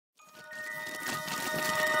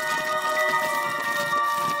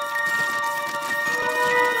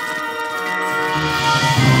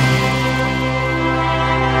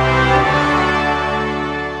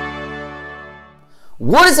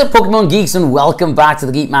What is up, Pokemon geeks, and welcome back to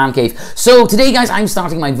the Geek Man Cave. So today, guys, I'm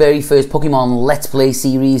starting my very first Pokemon Let's Play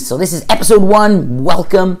series. So this is episode 1.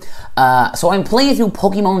 Welcome. So I'm playing through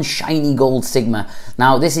Pokemon Shiny Gold Sigma.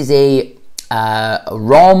 Now, this is a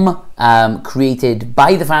ROM created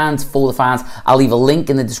by the fans for the fans. I'll leave a link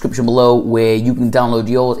in the description below where you can download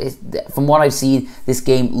yours. From what I've seen, this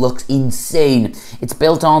game looks insane. It's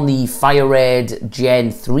built on the Fire Red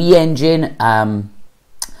Gen 3 engine.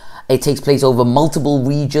 It takes place over multiple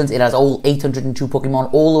regions. It has all 802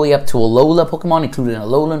 Pokemon, all the way up to Alola Pokemon, including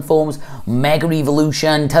Alolan forms, Mega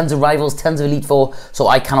Evolution, tons of rivals, tons of Elite Four. So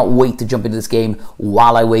I cannot wait to jump into this game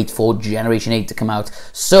while I wait for Generation 8 to come out.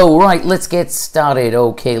 So, right, let's get started.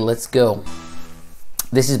 Okay, let's go.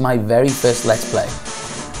 This is my very first Let's Play.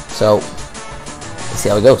 So, let's see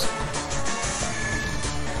how it goes.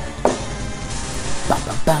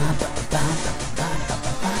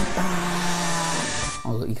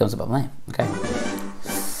 Oh, he comes above there. Okay.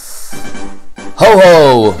 Ho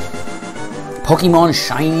ho! Pokemon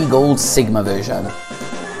Shiny Gold Sigma version.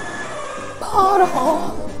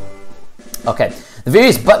 Okay. The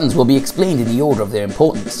various buttons will be explained in the order of their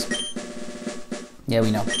importance. Yeah,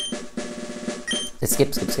 we know. Let's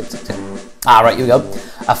skip. Alright, here we go.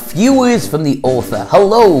 A few words from the author.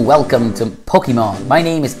 Hello, welcome to Pokemon. My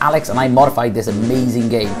name is Alex and I modified this amazing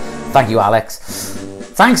game. Thank you, Alex.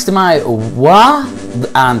 Thanks to my Wa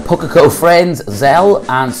and Pokeco friends, Zell,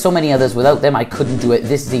 and so many others. Without them, I couldn't do it.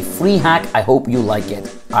 This is a free hack. I hope you like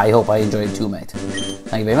it. I hope I enjoy it too, mate.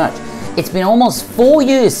 Thank you very much. It's been almost 4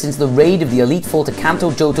 years since the raid of the Elite Four to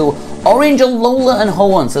Kanto, Johto, Orange, Alola, and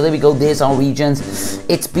Hoenn. So there we go. There's our regions.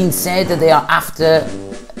 It's been said that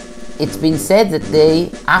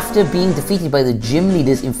after being defeated by the gym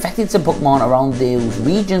leaders, infected some Pokemon around those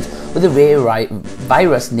regions with a rare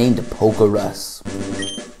virus named Pokerus.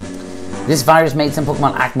 This virus made some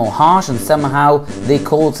Pokemon act more harsh, and somehow they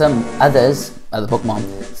called some other Pokemon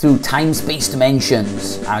through time-space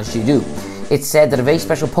dimensions, as you do. It's said that a very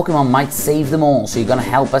special Pokemon might save them all, so you're going to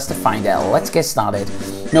help us to find out. Let's get started.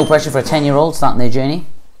 No pressure for a 10-year-old starting their journey.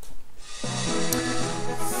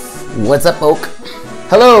 What's up, Oak?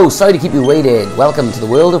 Hello, sorry to keep you waiting. Welcome to the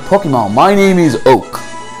world of Pokemon. My name is Oak.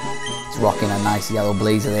 It's rocking a nice yellow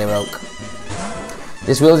blazer there, Oak.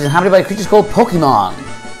 This world is inhabited by creatures called Pokemon.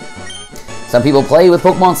 Some people play with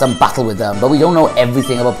Pokemon, some battle with them, but we don't know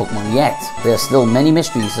everything about Pokemon yet. There are still many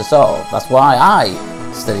mysteries to solve. That's why I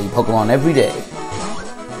study Pokemon every day.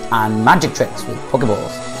 And magic tricks with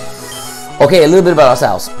Pokeballs. Okay, a little bit about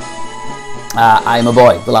ourselves. I'm a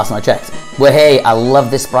boy, the last time I checked. Well, hey, I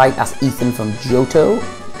love this sprite. That's Ethan from Johto.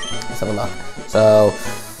 Let's have a look. So,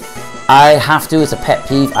 I have to, it's a pet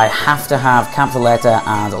peeve, I have to have capital letter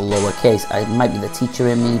and a lowercase. It might be the teacher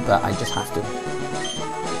in me, but I just have to.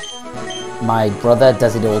 My brother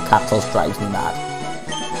does it all capitals, drives me mad.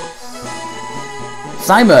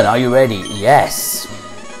 Simon, are you ready? Yes.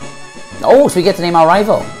 Oh, so we get to name our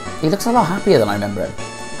rival. He looks a lot happier than I remember him.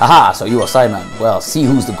 Haha, so you are Simon. Well, see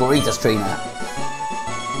who's the greatest trainer.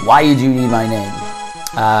 Why do you need my name?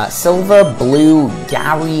 Silver, Blue,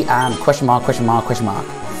 Gary, and question mark. Question mark, question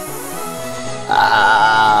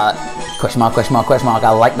mark, I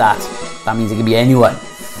like that. That means it can be anyone.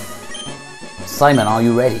 Simon, are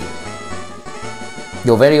you ready?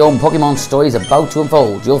 Your very own Pokemon story is about to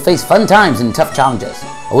unfold. You'll face fun times and tough challenges.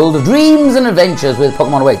 A world of dreams and adventures with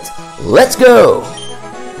Pokemon awaits. Let's go!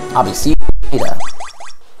 I'll be seeing you later.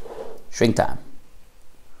 Shrink time.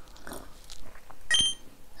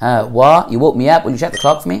 What? You woke me up? Will you check the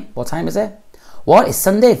clock for me? What time is it? What? It's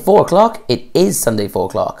Sunday at 4 o'clock? It is Sunday at 4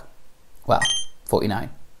 o'clock. Well, 49.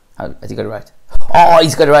 Has he got it right? Oh,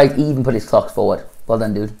 he's got it right. He even put his clocks forward. Well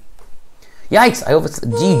done, dude. Yikes,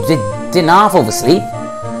 you didn't half oversleep.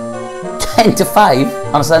 10 to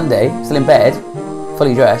 5 on a Sunday, still in bed,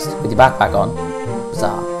 fully dressed, with your backpack on.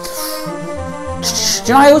 Bizarre.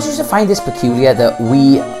 Do you know, I always used to find this peculiar that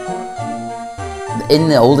in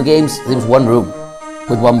the older games, there was one room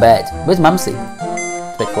with one bed. Where's Mum sleep?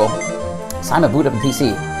 It's a bit cool. Simon, boot up a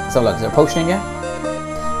PC. So look, is there a potion in here?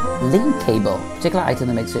 Link cable. Particular item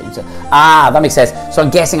that makes certain. Ah, that makes sense. So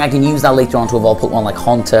I'm guessing I can use that later on to evolve Pokemon like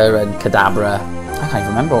Haunter and Kadabra. I can't even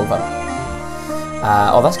remember all of that.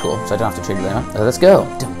 Oh, that's cool. So I don't have to trade them. Let's go.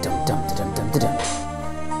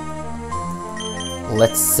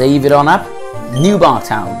 Let's save it on up. New Bark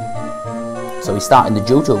Town. So we start in the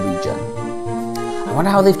Johto region. I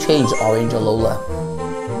wonder how they've changed Orange Alola.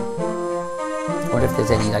 I wonder if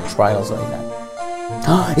there's any like trials or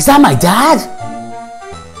anything. Is that my dad?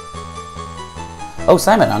 Oh,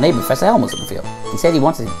 Simon, our neighbour, Professor Helmut's on the field. He said he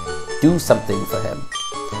wanted to do something for him.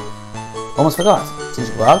 Almost forgot. Since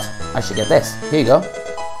you go out, I should get this. Here you go.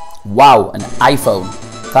 Wow, an iPhone.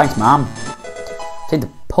 Thanks, Mom. Take the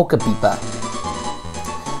poker beeper.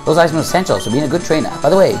 Those items are essential, so being a good trainer. By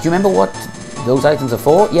the way, do you remember what those items are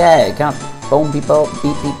for? Yeah, you can't phone people,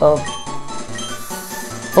 beat people.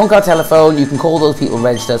 Phone card, telephone, you can call those people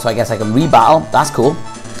registered, so I guess I can rebattle. That's cool.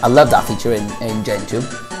 I love that feature in Gen 2.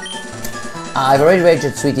 I've already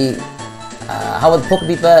registered, sweetie. How about the poker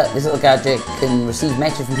beeper? This little gadget can receive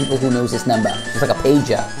messages from people who knows this number. It's like a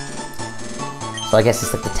pager. So I guess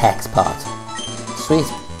it's like the text part. Sweet.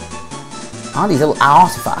 Aren't these little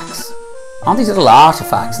artifacts? Aren't these little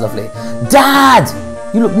artifacts lovely? Dad!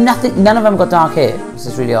 You look nothing. None of them got dark hair. This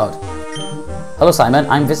is really odd. Hello, Simon.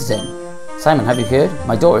 I'm visiting. Simon, have you heard?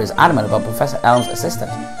 My daughter is adamant about Professor Elm's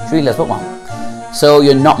assistant. She really loves Pokemon. So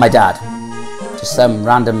you're not my dad. Just some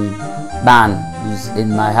random man who's in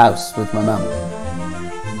my house with my mum.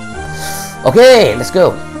 Okay, let's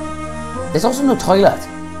go. There's also no toilet.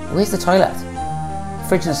 Where's the toilet?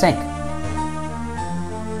 Fridge and a sink.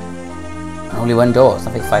 And only one door. It's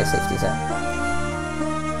nothing fire safety, is it?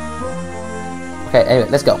 Okay, anyway,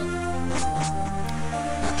 let's go.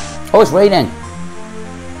 Oh, it's raining.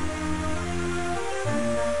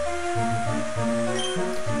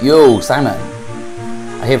 Yo, Simon.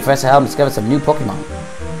 I hear Professor Helm discovered some new Pokemon.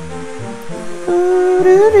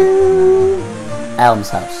 Elm's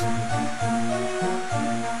house.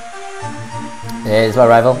 There's my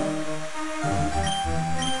rival.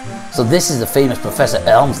 So this is the famous Professor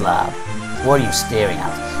Elm's lab. What are you staring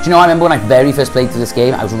at? Do you know, I remember when I very first played through this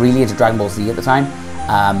game, I was really into Dragon Ball Z at the time.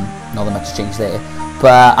 Not that much has changed there.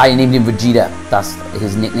 But I named him Vegeta. That's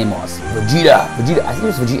his nickname was. Vegeta. Vegeta. I think it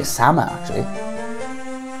was Vegeta-sama, actually.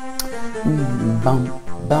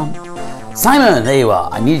 Simon, there you are.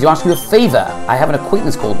 I needed to ask you a favour. I have an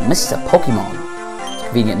acquaintance called Mr. Pokemon.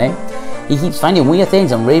 Convenient name. He keeps finding weird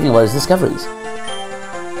things and raving about his discoveries.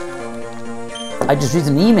 I just read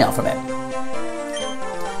an email from him.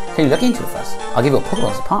 Can you look into it for us? I'll give you a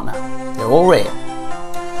Pokemon as a partner. They're all rare.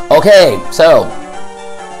 Okay, so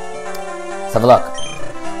let's have a look.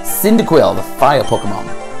 Cyndaquil, the fire Pokemon.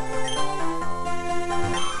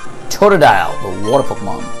 Totodile, the water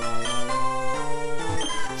Pokemon.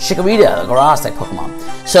 Chikorita, the grass type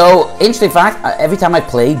Pokemon. So, interesting fact, every time I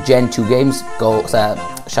play Gen 2 games,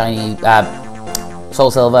 Shiny,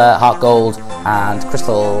 Soul Silver, Heart Gold, and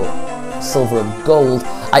Crystal Silver and Gold,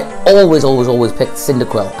 I always picked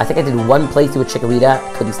Cyndaquil. I think I did one playthrough with Chikorita,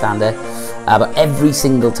 couldn't stand it, but every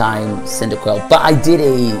single time Cyndaquil. But I did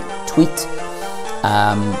a tweet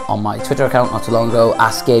on my Twitter account not too long ago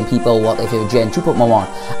asking people what their favorite Gen 2 Pokemon were,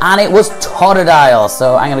 and it was Totodile,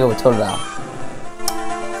 so I'm gonna go with Totodile.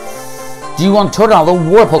 Do you want Totodile, the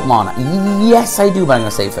water Pokemon? Yes, I do, but I'm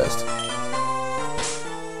gonna say first.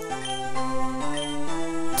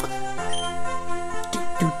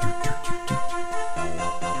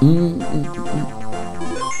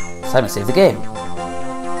 Simon saved the game.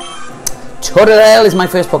 Totodile is my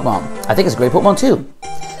first Pokemon. I think it's a great Pokemon too.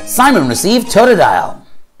 Simon received Totodile.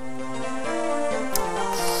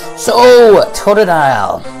 So,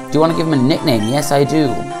 Totodile. Do you want to give him a nickname? Yes, I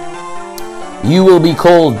do. You will be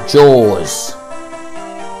called Jaws.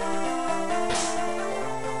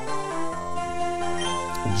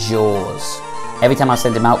 Jaws. Every time I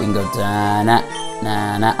send him out, we can go da-na,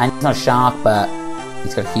 na-na. And he's not a shark, but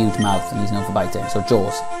he's got a huge mouth and he's known for biting, so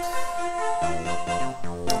Jaws.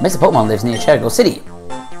 Mr. Pokemon lives near Cherry Gold City,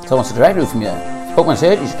 so he wants a direct route from you. If Pokemon's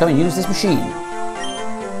hurt, you should come and use this machine.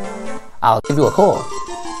 I'll give you a call.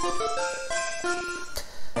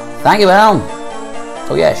 Thank you, Elm.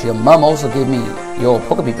 Oh yes, your mum also gave me your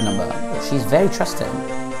Pokebeeper number. She's very trusting.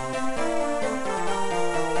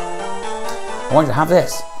 I want you to have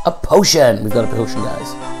this. A potion. We've got a potion,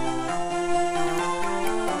 guys.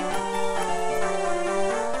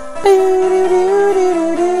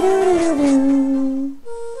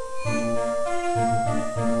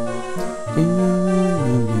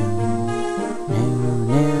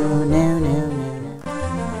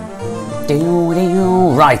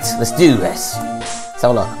 Right, let's do this. Let's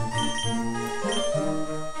have a look.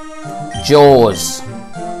 Jaws.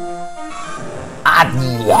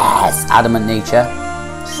 Yes! Adamant nature.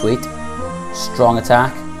 Sweet. Strong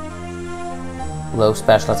attack. Low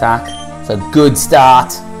special attack. It's a good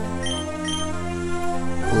start.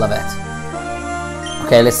 Love it.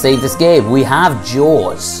 Okay, let's save this game. We have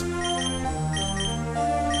Jaws.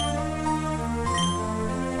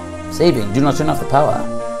 Saving. Do not turn off the power.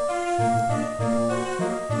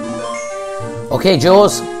 Okay,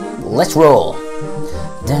 Jaws, let's roll.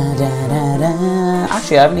 Da, da, da, da.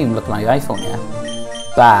 Actually, I haven't even looked at my iPhone yet.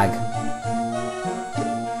 Bag.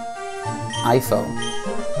 iPhone.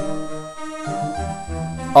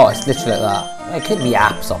 Oh, it's literally like that. It could be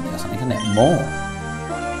apps on me or something, couldn't it? More.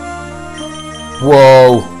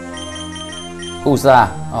 Whoa. Who's that?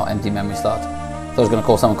 Oh, empty memory slot. I thought I was going to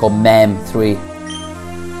call someone called Mem3.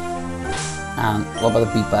 And what about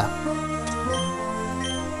the beeper?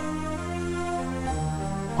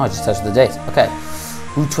 Oh, I just touched the date. Okay.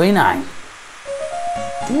 Route 29.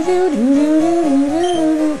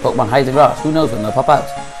 Pokemon hide the grass. Who knows when they'll pop out?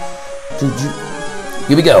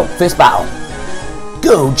 Here we go. First battle.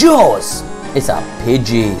 Go Jaws! It's a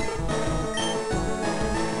Pidgey.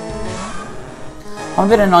 I'm a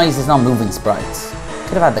bit annoyed there's not moving sprites.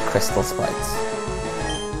 Could have had the crystal sprites.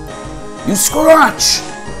 You scratch!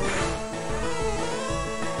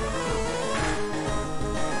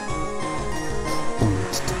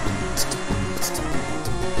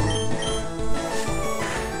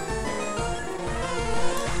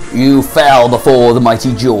 You fell before the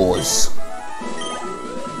mighty Jaws.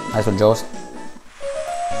 Nice one, Jaws.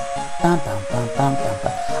 Bam, bam, bam, bam, bam,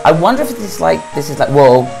 bam. I wonder if this is like,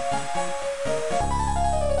 whoa.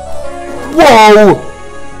 Whoa!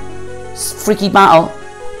 Freaky battle.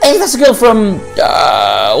 Hey, that's a girl from,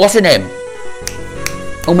 what's her name?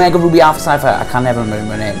 Omega Ruby Alpha Sapphire. I can't never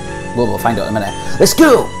remember her name. We'll find out in a minute. Let's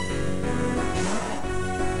go!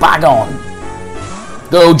 Bag on.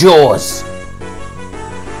 Go Jaws.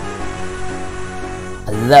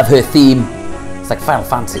 I love her theme. It's like Final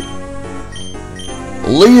Fantasy.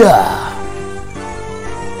 Leah!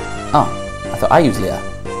 Oh, I thought I used Leah.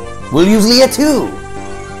 We'll use Leah too!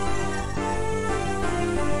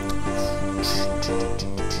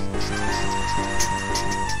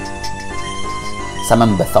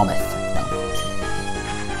 Summon Bathometh.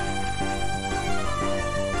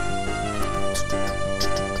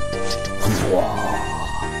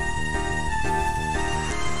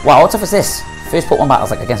 Wow, what's up with this? First Pokemon battle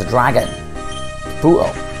is like against a dragon. It's brutal.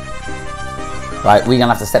 Right, we're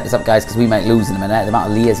gonna have to step this up, guys, because we might lose in a minute. The amount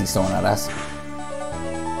of Leahs he's throwing at us.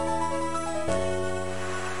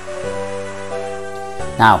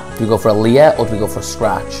 Now, do we go for a Leah or do we go for a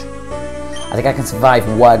Scratch? I think I can survive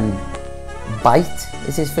one bite.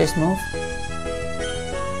 Is his first move?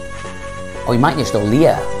 Oh, he might just go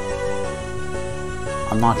Leah.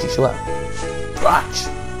 I'm not too sure. Scratch.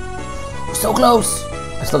 We're so close.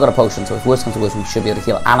 I still got a potion, so if worse comes to worse, we should be able to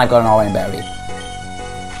heal. And I got an orange berry.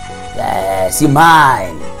 Yes, you're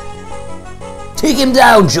mine. Take him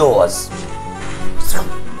down, Jaws.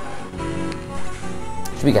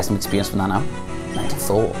 Should we get some experience from that now?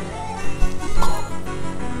 94.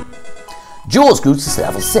 Jaws grew to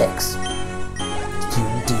level 6.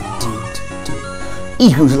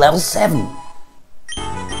 He grew to level 7.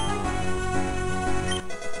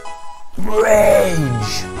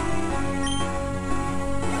 Rage.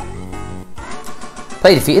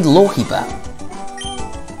 Play defeated Lawkeeper. ...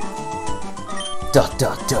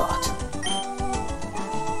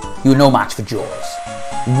 You were no match for Jaws.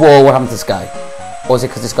 Whoa, what happened to this guy? Or is it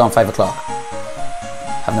because it's gone 5 o'clock?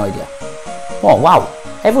 I have no idea. Oh, wow.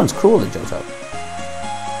 Everyone's cruel in Johto.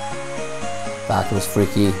 That was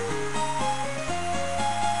freaky.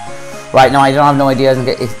 Right, now I don't have no idea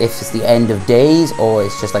if it's the end of days or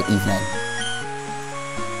it's just like evening.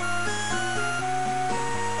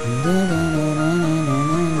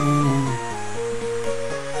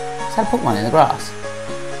 Is that a Pokemon in the grass?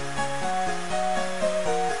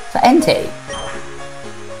 Is that Entei?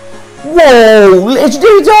 Whoa!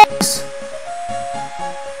 Legendary dogs!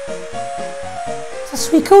 Is that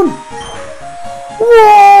Suicune?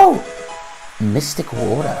 Whoa! Mystic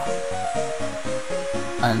Water.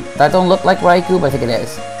 And that don't look like Raikou, but I think it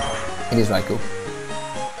is. It is Raikou.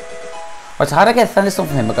 Right, so how did I get Thunderstone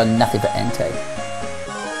from him? I got nothing but Entei.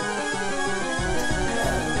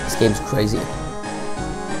 This game's crazy.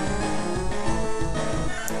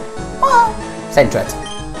 Sentret.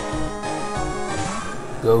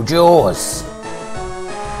 Go Jaws.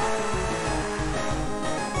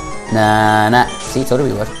 Nah. See, told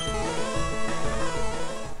we would.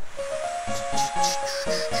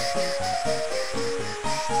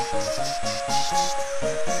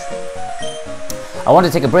 I wanted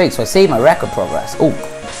to take a break, so I saved my record progress. Oh,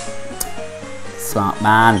 smart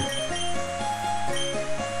man.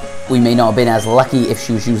 We may not have been as lucky if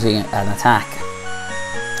she was using an attack.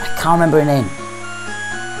 I can't remember her name.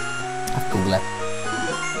 I've Googled it.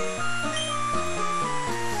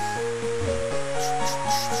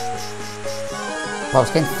 Wow,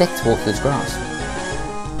 it's getting thick to walk through this grass.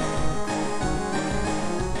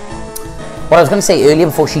 What I was going to say earlier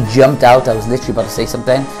before she jumped out, I was literally about to say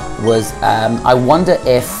something, was I wonder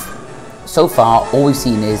if, so far, all we've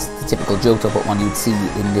seen is the typical Johto Pokemon you'd see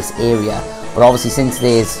in this area. But obviously since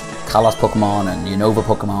there's Kalos Pokemon and Unova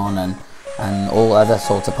Pokemon and all other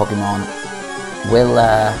sorts of Pokemon, will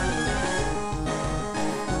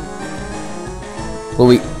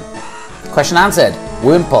we... Question answered.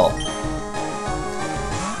 Wurmple.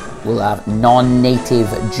 We'll have non-native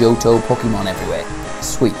Johto Pokemon everywhere.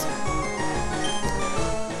 Sweet.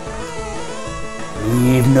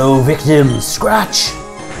 Leave no victims. Scratch.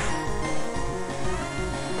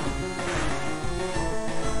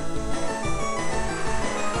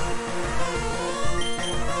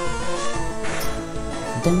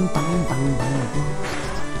 Dun, bang, bang, bang, bang.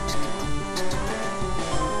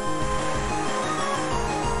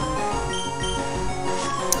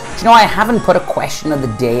 You know, I haven't put a question of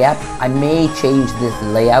the day up. I may change this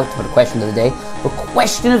layout to put a question of the day. But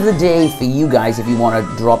question of the day for you guys, if you want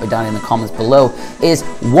to drop it down in the comments below, is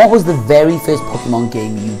what was the very first Pokemon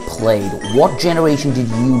game you played? What generation did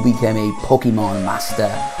you become a Pokemon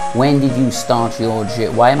master? When did you start your journey?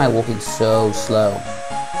 Why am I walking so slow?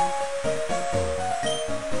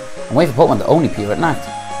 I'm waiting for Pokemon to only appear at night.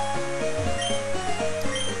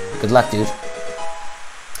 Good luck, dude.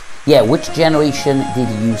 Yeah, which generation did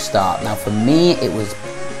you start? Now, for me, it was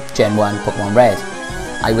Gen 1, Pokemon Red.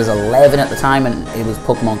 I was 11 at the time, and it was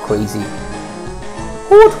Pokemon Crazy.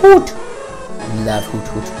 Hoot Hoot! Love Hoot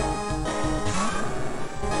Hoot.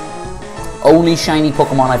 Only shiny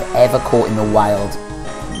Pokemon I've ever caught in the wild,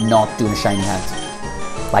 not doing a shiny hunt.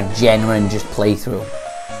 Like, genuine just playthrough.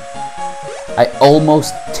 I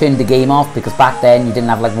almost turned the game off, because back then, you didn't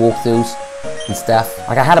have, like, walkthroughs and stuff.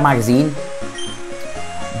 Like, I had a magazine,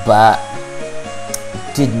 but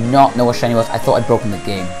did not know what shiny was. I thought I'd broken the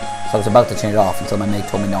game, so I was about to turn it off until my mate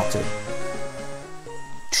told me not to.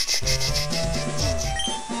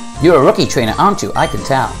 You're a rookie trainer, aren't you? I can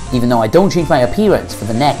tell, even though I don't change my appearance for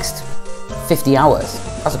the next 50 hours.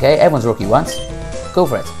 That's okay, everyone's a rookie once. Go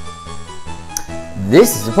for it.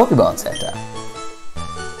 This is a Pokemon Center.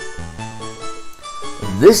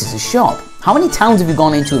 This is a shop. How many towns have you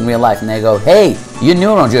gone into in real life and they go, hey, you're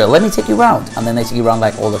new around here, let me take you around. And then they take you around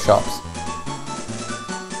like all the shops.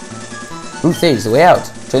 Route 30 is the way out.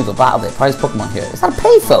 Trains will battle their prized Pokemon here. Is that a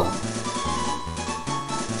payphone?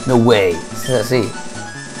 No way. Let's see.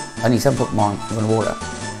 I need some Pokemon in the water.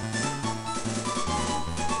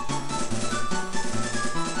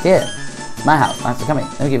 Here, it's my house. Thanks for coming.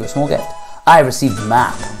 Let me give you a small gift. I received a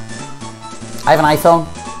map. I have an iPhone.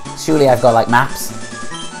 Surely I've got like maps.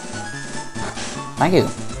 Thank you.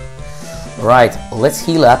 Right, let's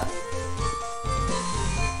heal up.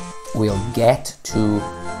 We'll get to...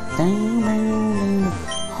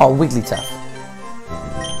 Oh, Wigglytuff.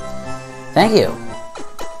 Thank you.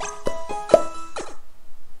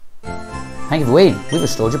 Thank you for waiting. We've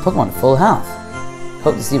restored your Pokemon to full health.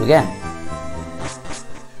 Hope to see you again.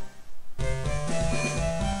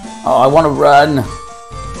 Oh, I want to run.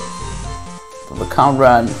 But I can't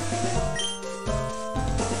run.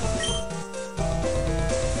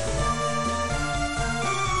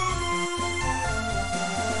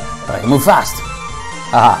 Alright, move fast.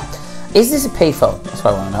 Aha. Is this a payphone? That's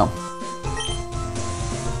what I want to know.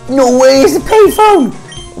 No way, it's a payphone!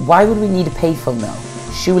 Why would we need a payphone though?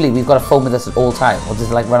 Surely we've got a phone with us at all times. Or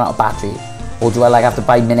does it like run out of battery? Or do I like have to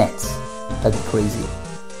buy minutes? That'd be crazy. I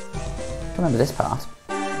don't remember this part.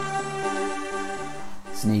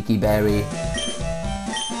 Sneaky berry.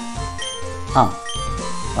 Oh.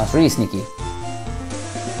 That's really sneaky.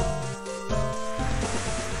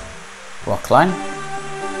 Rock climb.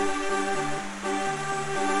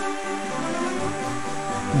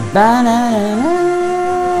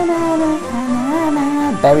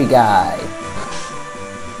 Berry guy.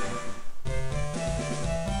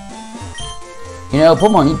 You know,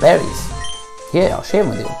 Pokemon eat berries. Here, I'll share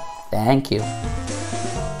them with you. Thank you.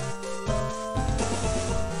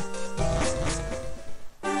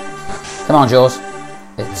 Come on, Jaws.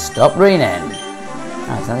 It stopped raining.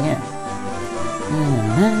 Ah, it's nothing here.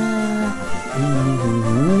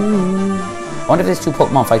 I wonder if there's two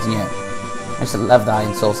Pokemon fighting here. I just love that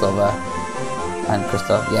in Soul Silver and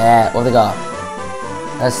Crystal. Yeah, what have they got?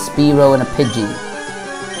 A Spearow and a Pidgey.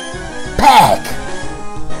 Peck!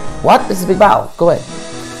 What? This is a big battle. Go away.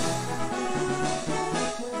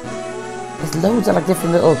 There's loads of like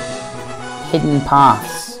different little hidden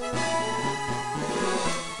paths.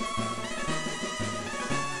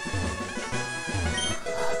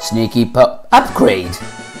 Sneaky pup upgrade.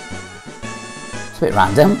 It's a bit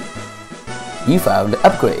random. You found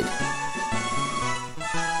upgrade.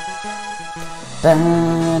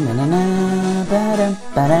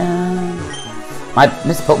 My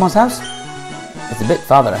Mr. Pokemon's house? It's a bit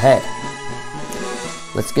farther ahead.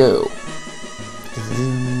 Let's go.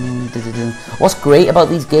 What's great about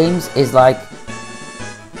these games is like,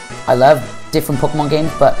 I love different Pokemon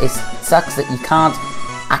games, but it sucks that you can't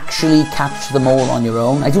actually catch them all on your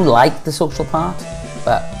own. I do like the social part,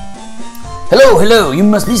 but... Hello, hello, you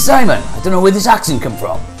must be Simon. I don't know where this accent come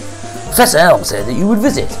from. Professor Elm said that you would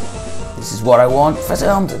visit. This is what I want Professor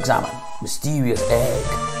Elm to examine. Mysterious egg.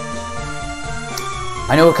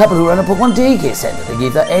 I know a couple who run a Pokemon daycare center. They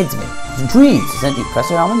gave that egg to me. I was intrigued. I sent you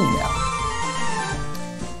Professor Elm an email.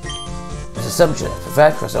 There's a subject.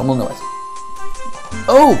 Professor Elm will know it.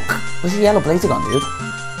 Oak! Where's your yellow plated on, dude?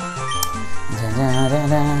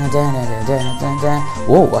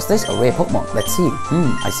 Whoa, what's this? A rare Pokemon. Let's see.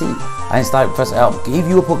 I see. I inspired Professor Elm. Gave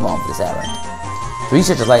you a Pokemon for this errand. The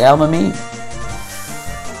researchers like Elm and me.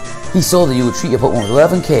 He saw that you would treat your Pokemon with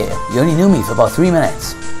love and care. You only knew me for about 3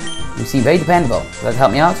 minutes. You seem very dependable. Would that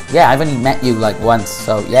help me out? Yeah, I've only met you like once,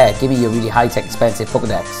 so yeah, give me your really high-tech, expensive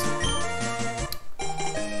Pokedex.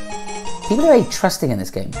 People are very trusting in this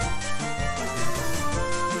game.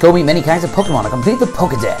 Go meet many kinds of Pokemon. I complete the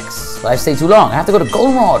Pokedex. But I've stayed too long. I have to go to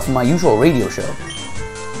Goldenrod for my usual radio show.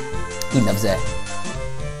 He loves it.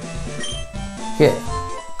 Here.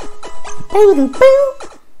 Phone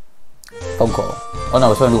call. Oh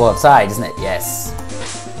no, it's when we go outside, isn't it? Yes.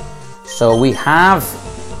 So we have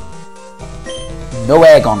no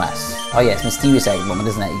egg on us. Oh yes, mysterious egg woman,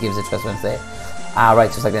 isn't it? He gives it to us Wednesday. Ah, right,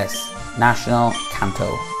 just like this. National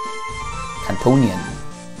Kanto. Cantonian.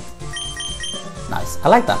 Nice. I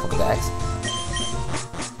like that Pokedex.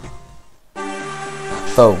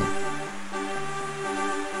 Phone.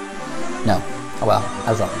 No. Oh well, I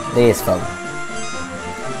was wrong. There's phone.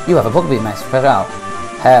 You have a Pokemon message. Press out.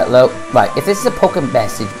 Hello. Right, if this is a Pokemon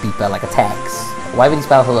message beeper, like a text, why would he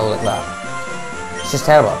spell hello like that? It's just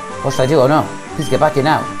terrible. What should I do? Oh no. Please get back here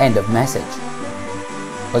now. End of message.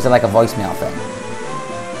 Or is it like a voicemail thing?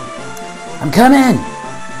 I'm coming!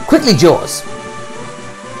 Quickly, Jaws!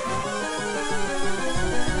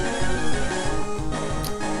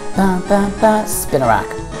 Spinarak.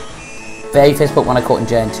 Very first Pokemon I caught in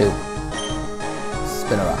Gen 2.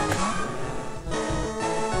 Spinarak.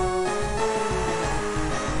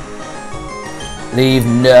 Leave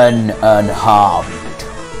none unharmed.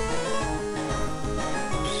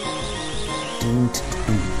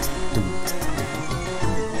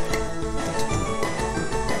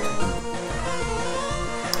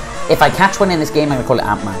 If I catch one in this game, I'm going to call it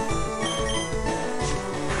Ant-Man.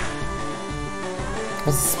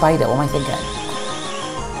 Where's the spider? What am I thinking?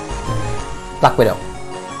 Black Widow.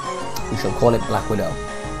 We shall call it Black Widow.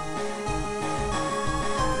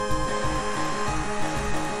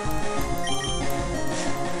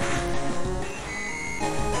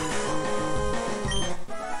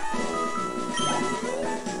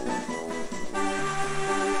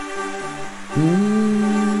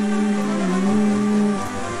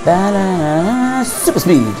 Banana, super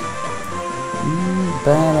speed.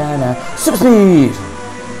 Banana, super speed.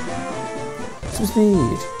 Super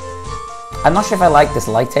speed. I'm not sure if I like this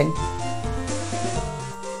lighting.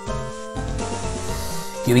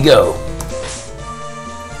 Here we go.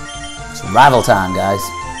 It's rival time, guys.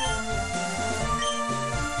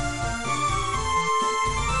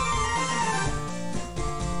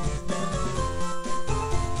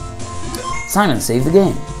 Simon saved the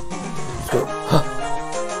game. Let's go.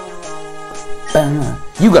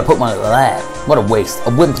 You got Pokemon at the lab. What a waste. A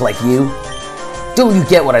wimp like you. Don't you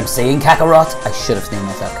get what I'm saying, Kakarot? I should have named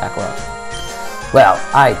myself Kakarot. Well,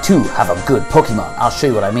 I too have a good Pokemon. I'll show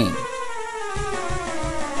you what I mean.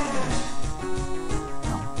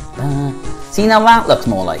 See, now that looks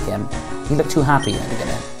more like him. He looked too happy in the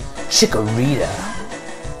beginning. Chikorita.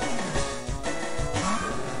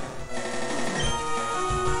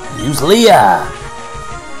 Use Leah.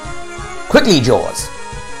 Quickly, Jaws.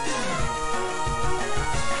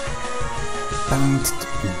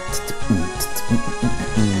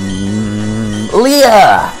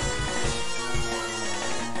 Leah!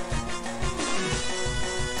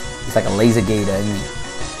 He's like a laser gator, isn't he?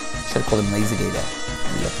 Should have called him laser gator.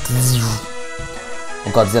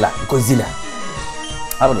 Or Godzilla. Godzilla.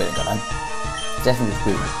 That would have been a good one. Definitely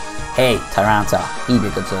proven. Hey, Tyranta. He'd be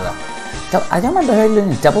a Godzilla. I don't remember her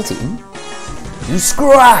learning double team. You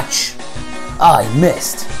scratch! Ah, I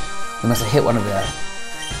missed. You must have hit one of the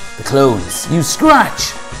clones. You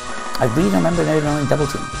scratch! I really don't remember her learning double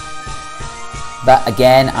team. But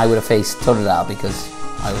again, I would have faced Totodile because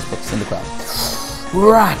I was put Cyndaquil.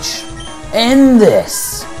 Scratch! End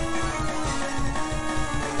this!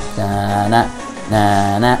 Na na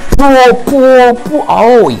na na.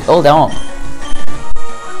 Oh, hold on.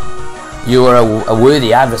 You are a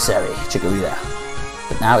worthy adversary, Chikorita.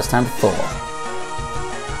 But now it's time to fall.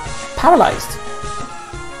 Paralyzed.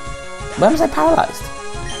 When was I paralyzed?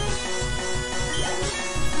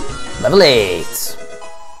 Level 8.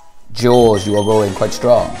 Jaws, you are going quite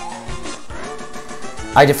strong.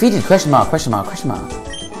 I defeated question mark, question mark, question mark.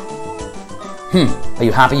 Are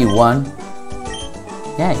you happy you won?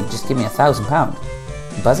 Yeah, you just give me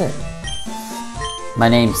 £1,000. Buzz it. My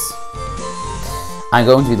name's... I'm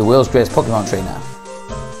going to be the world's greatest Pokemon trainer.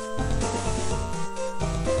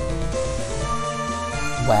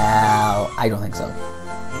 Well, I don't think so.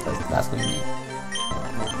 That's going to be me.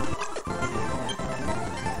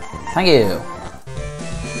 Thank you.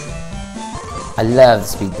 I love the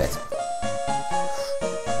speed bit.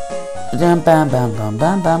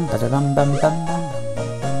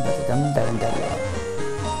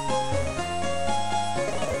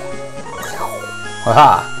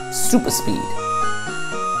 Haha! Super speed.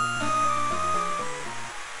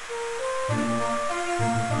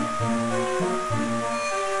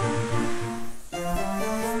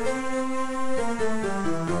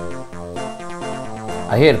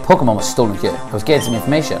 I hear the Pokemon was stolen here. I was getting some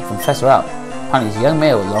information from Professor Al. Apparently he's a young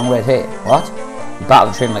male with long red hair. What? You battled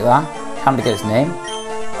and trained like that? Time to get his name?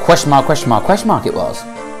 Question mark, question mark, question mark it was.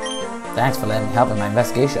 Thanks for letting me help in my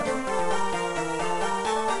investigation.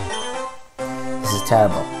 This is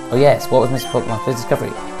terrible. Oh yes, what was Mr. Pokemon's first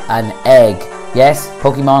discovery? An egg. Yes,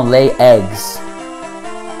 Pokemon lay eggs.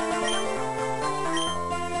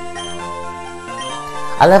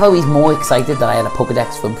 I love how he's more excited that I had a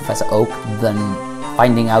Pokedex from Professor Oak than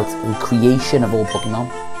finding out the creation of all Pokemon.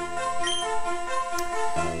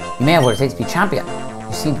 You may have what it takes to be champion.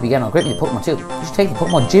 You seem to be getting on great with your Pokemon too. You should take the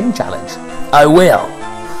Pokemon Gym Challenge. I will.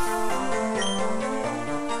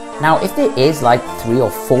 Now, if there is like 3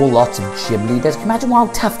 or 4 lots of gym leaders, can you imagine how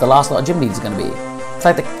tough the last lot of gym leaders are going to be? It's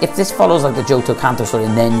like if this follows like the Johto Kanto story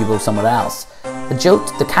and then you go somewhere else.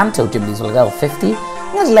 The Kanto gym leaders are like level 50.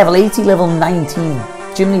 There's level 80, level 90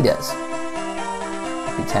 gym leaders.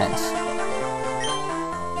 That'd be tense.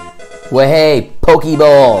 Well, hey,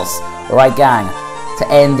 Pokeballs! Alright, gang, to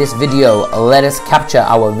end this video, let us capture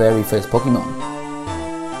our very first Pokemon.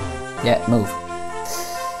 Yeah, move.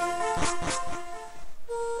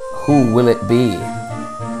 Who will it be?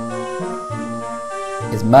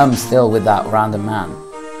 Is Mum still with that random man?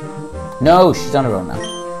 No, she's on her own now.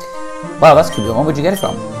 Wow, that's a cute one. Where'd you get it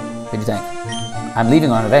from? What do you think? I'm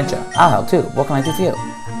leaving on an adventure. I'll help too. What can I do for you?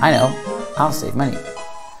 I know. I'll save money.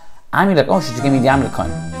 Amulet. Oh, she just gave me the amulet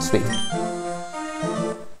coin. Sweet.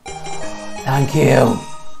 Thank you.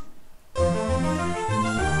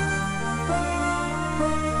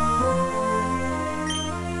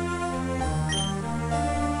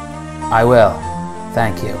 I will.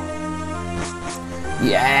 Thank you.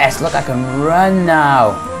 Yes, look, I can run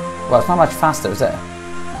now. Well, it's not much faster, is it?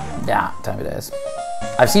 Yeah, time it is.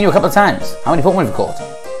 I've seen you a couple of times. How many Pokemon have you caught?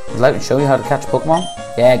 Would you like me to show you how to catch a Pokemon?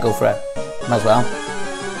 Yeah, go for it. Might as well.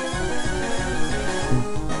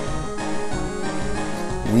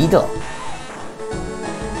 Weedle.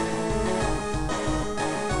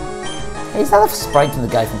 Hey, is that a sprite from the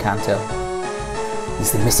guy from Kanto?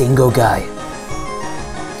 He's the Missingo guy.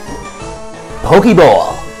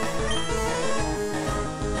 Pokeball.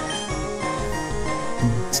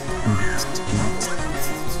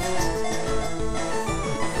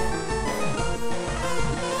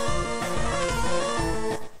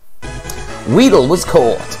 Weedle was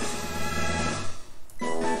caught.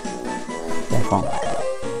 Yeah, come on.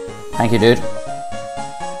 Thank you, dude.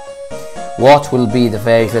 What will be the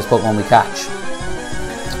very first Pokemon we catch?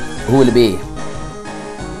 Who will it be?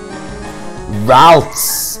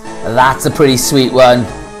 Ralts. That's a pretty sweet one.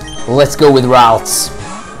 Let's go with Ralts.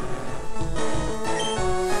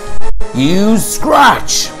 Use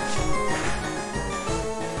Scratch.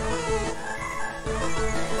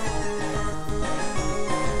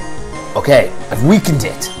 Okay, I've weakened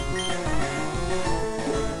it.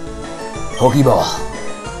 Pokeball.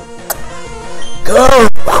 Go!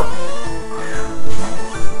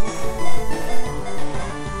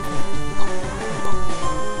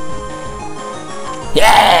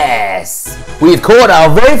 Yes! We've caught our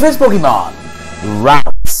very first Pokemon,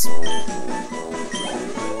 Ralts.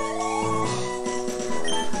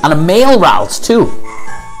 And a male Ralts too.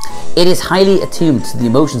 It is highly attuned to the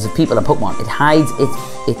emotions of people and Pokemon. It hides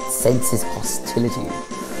it senses hostility.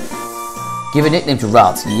 Give a nickname to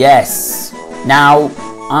Ralts. Yes. Now,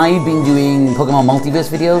 I've been doing Pokemon Multiverse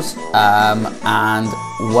videos, and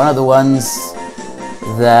one of the ones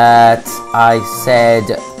that I said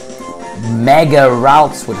Mega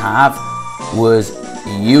Ralts would have was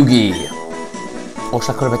Yugi. Or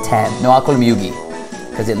should I call him a 10? No, I'll call him Yugi,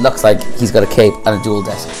 because it looks like he's got a cape and a dual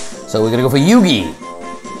disc. So we're going to go for Yugi.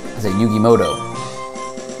 As a Yugimoto.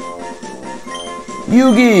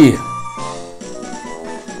 Yugi!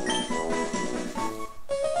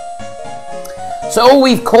 So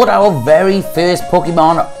we've caught our very first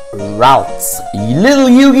Pokemon, Ralts. Little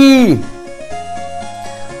Yugi!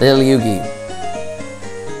 Little Yugi.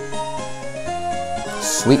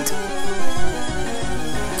 Sweet.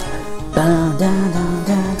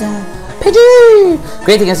 Pidgey!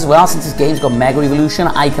 Great thing is as well, since this game's got Mega Evolution,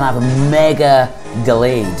 I can have a Mega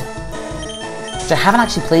Glade. Which I haven't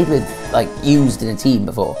actually played with, like, used in a team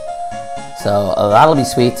before. So that'll be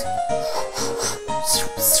sweet.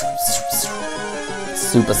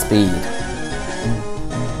 Super speed.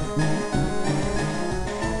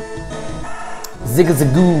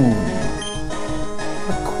 Zigzagoon.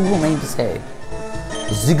 What a cool name to say.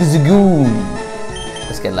 Zigzagoon.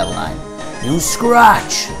 Let's get level 9. You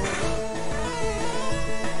scratch.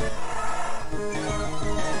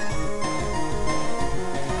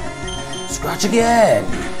 Scratch again.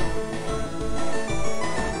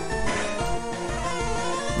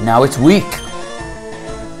 Now it's weak.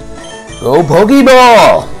 Go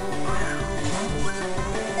Pokeball!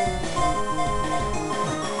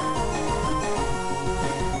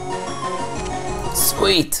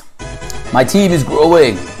 Sweet. My team is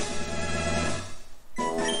growing.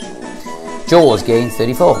 Jaws gained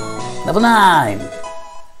 34. Level 9.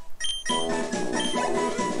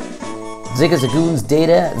 Zigzagoon's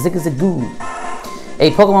data. Zigzagoon.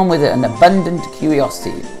 A Pokemon with an abundant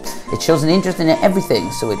curiosity. It shows an interest in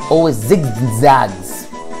everything, so it always zigzags.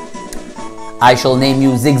 I shall name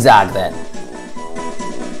you Zigzag then.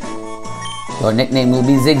 Your nickname will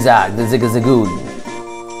be Zigzag, the Zigzagoon.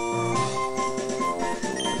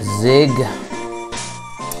 Zig.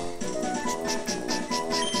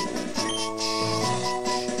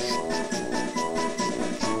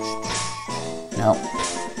 No.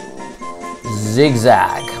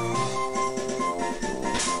 Zigzag.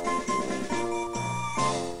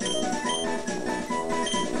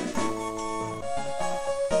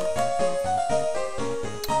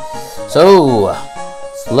 So,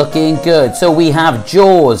 it's looking good. So we have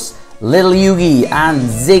Jaws, Little Yugi, and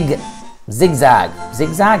Zigzag.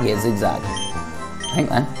 Zigzag? Yeah, Zigzag. Hang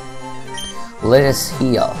on. Let us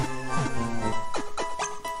heal.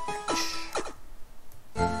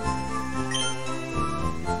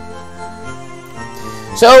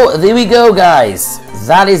 So, there we go, guys.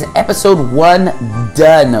 That is episode 1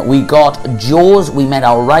 done. We got Jaws, we met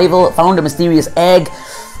our rival, found a mysterious egg,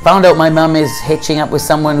 found out my mum is hitching up with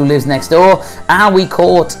someone who lives next door, and we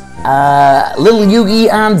caught Little Yugi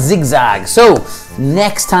and Zigzag. So,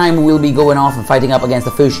 next time we'll be going off and fighting up against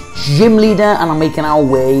the first gym leader, and I'm making our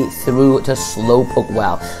way through to Slowpoke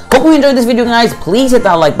Well. Hope you enjoyed this video, guys. Please hit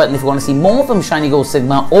that like button if you want to see more from Shiny Gold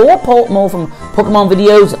Sigma, or more from Pokemon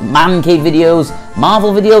videos, Man Cave videos,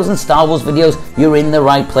 Marvel videos, and Star Wars videos. You're in the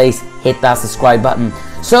right place. Hit that subscribe button.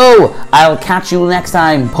 So, I'll catch you next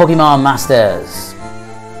time, Pokemon Masters.